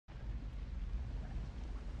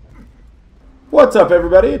What's up,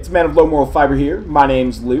 everybody? It's Man of Low Moral Fiber here. My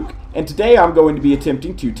name's Luke, and today I'm going to be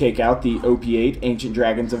attempting to take out the OP8 Ancient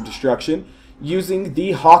Dragons of Destruction using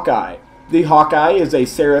the Hawkeye. The Hawkeye is a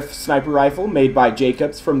Seraph sniper rifle made by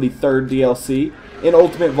Jacobs from the 3rd DLC. In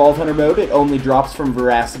Ultimate Vault Hunter mode, it only drops from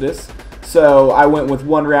Veracitus. So I went with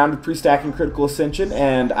one round of pre-stacking Critical Ascension,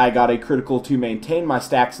 and I got a critical to maintain my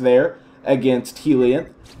stacks there against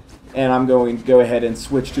Helianth. And I'm going to go ahead and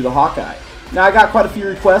switch to the Hawkeye. Now, I got quite a few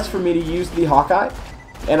requests for me to use the Hawkeye,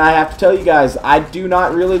 and I have to tell you guys, I do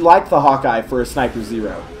not really like the Hawkeye for a Sniper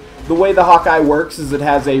Zero. The way the Hawkeye works is it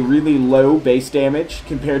has a really low base damage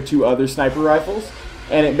compared to other sniper rifles,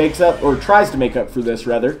 and it makes up, or tries to make up for this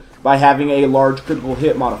rather, by having a large critical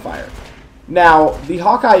hit modifier. Now, the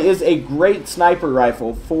Hawkeye is a great sniper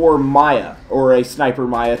rifle for Maya, or a Sniper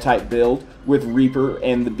Maya type build with Reaper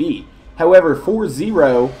and the Bee. However, for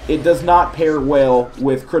Zero, it does not pair well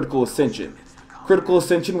with Critical Ascension. Critical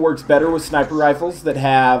Ascension works better with sniper rifles that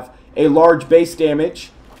have a large base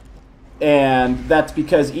damage, and that's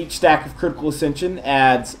because each stack of Critical Ascension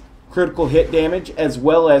adds critical hit damage as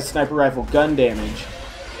well as sniper rifle gun damage.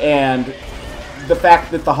 And the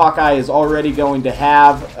fact that the Hawkeye is already going to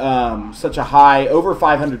have such a high, over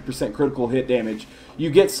 500% critical hit damage, you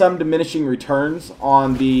get some diminishing returns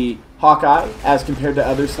on the Hawkeye as compared to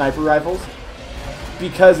other sniper rifles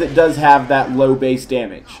because it does have that low base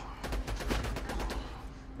damage.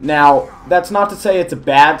 Now, that's not to say it's a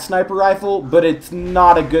bad sniper rifle, but it's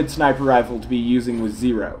not a good sniper rifle to be using with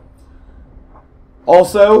Zero.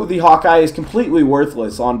 Also, the Hawkeye is completely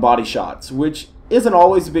worthless on body shots, which isn't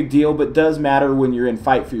always a big deal, but does matter when you're in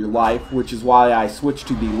fight for your life, which is why I switched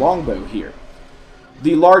to the longbow here.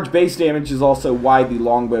 The large base damage is also why the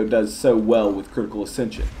longbow does so well with Critical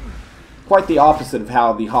Ascension. Quite the opposite of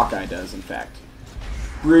how the Hawkeye does, in fact.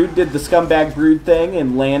 Brood did the scumbag Brood thing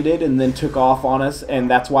and landed and then took off on us, and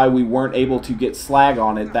that's why we weren't able to get slag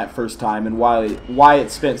on it that first time and why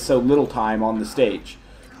it spent so little time on the stage.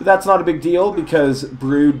 But that's not a big deal because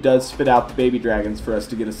Brood does spit out the baby dragons for us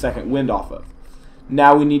to get a second wind off of.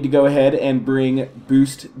 Now we need to go ahead and bring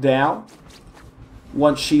Boost down.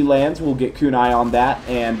 Once she lands, we'll get Kunai on that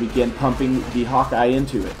and begin pumping the Hawkeye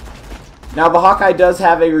into it. Now, the Hawkeye does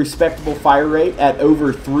have a respectable fire rate at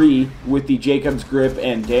over 3 with the Jacobs grip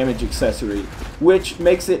and damage accessory, which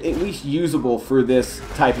makes it at least usable for this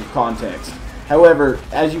type of context. However,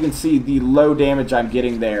 as you can see, the low damage I'm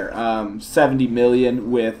getting there, 70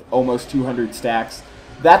 million with almost 200 stacks,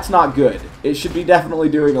 that's not good. It should be definitely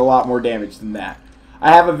doing a lot more damage than that.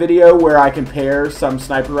 I have a video where I compare some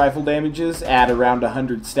sniper rifle damages at around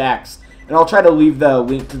 100 stacks, and I'll try to leave the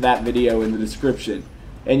link to that video in the description.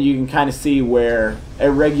 And you can kind of see where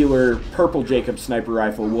a regular purple Jacobs sniper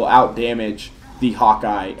rifle will outdamage the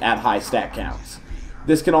Hawkeye at high stack counts.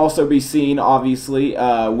 This can also be seen, obviously,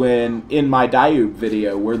 when in my Diube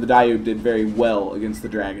video, where the Diube did very well against the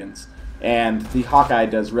dragons, and the Hawkeye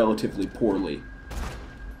does relatively poorly.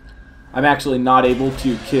 I'm actually not able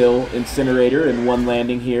to kill Incinerator in one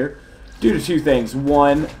landing here due to two things.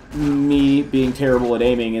 One, me being terrible at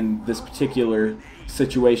aiming in this particular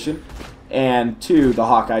situation, and two, the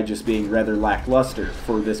Hawkeye just being rather lackluster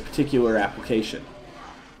for this particular application.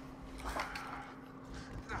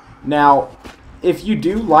 Now, if you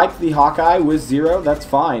do like the Hawkeye with Zero, that's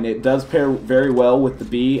fine. It does pair very well with the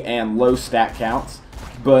Bee and low stat counts,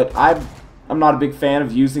 but I'm not a big fan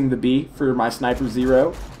of using the Bee for my Sniper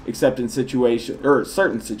Zero, except in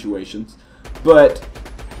certain situations. But,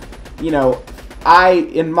 you know,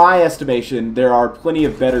 in my estimation, there are plenty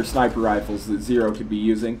of better sniper rifles that Zero could be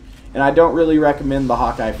using, and I don't really recommend the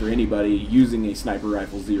Hawkeye for anybody using a Sniper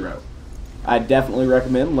Rifle Zero. I definitely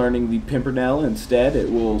recommend learning the Pimpernel instead. It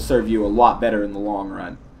will serve you a lot better in the long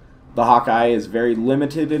run. The Hawkeye is very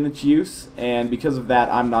limited in its use, and because of that,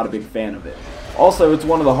 I'm not a big fan of it. Also, it's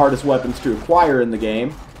one of the hardest weapons to acquire in the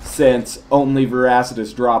game, since only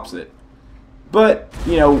Veracitus drops it. But,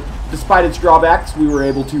 you know, despite its drawbacks, we were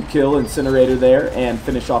able to kill Incinerator there and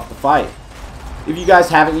finish off the fight. If you guys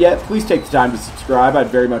haven't yet, please take the time to subscribe. I'd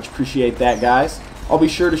very much appreciate that, guys. I'll be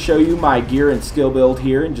sure to show you my gear and skill build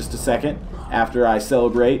here in just a second after I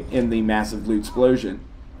celebrate in the massive loot explosion.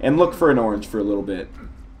 And look for an orange for a little bit.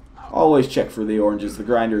 Always check for the oranges. The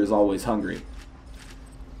grinder is always hungry.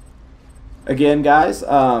 Again, guys,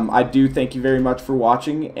 I do thank you very much for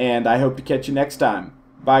watching, and I hope to catch you next time.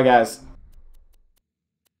 Bye, guys.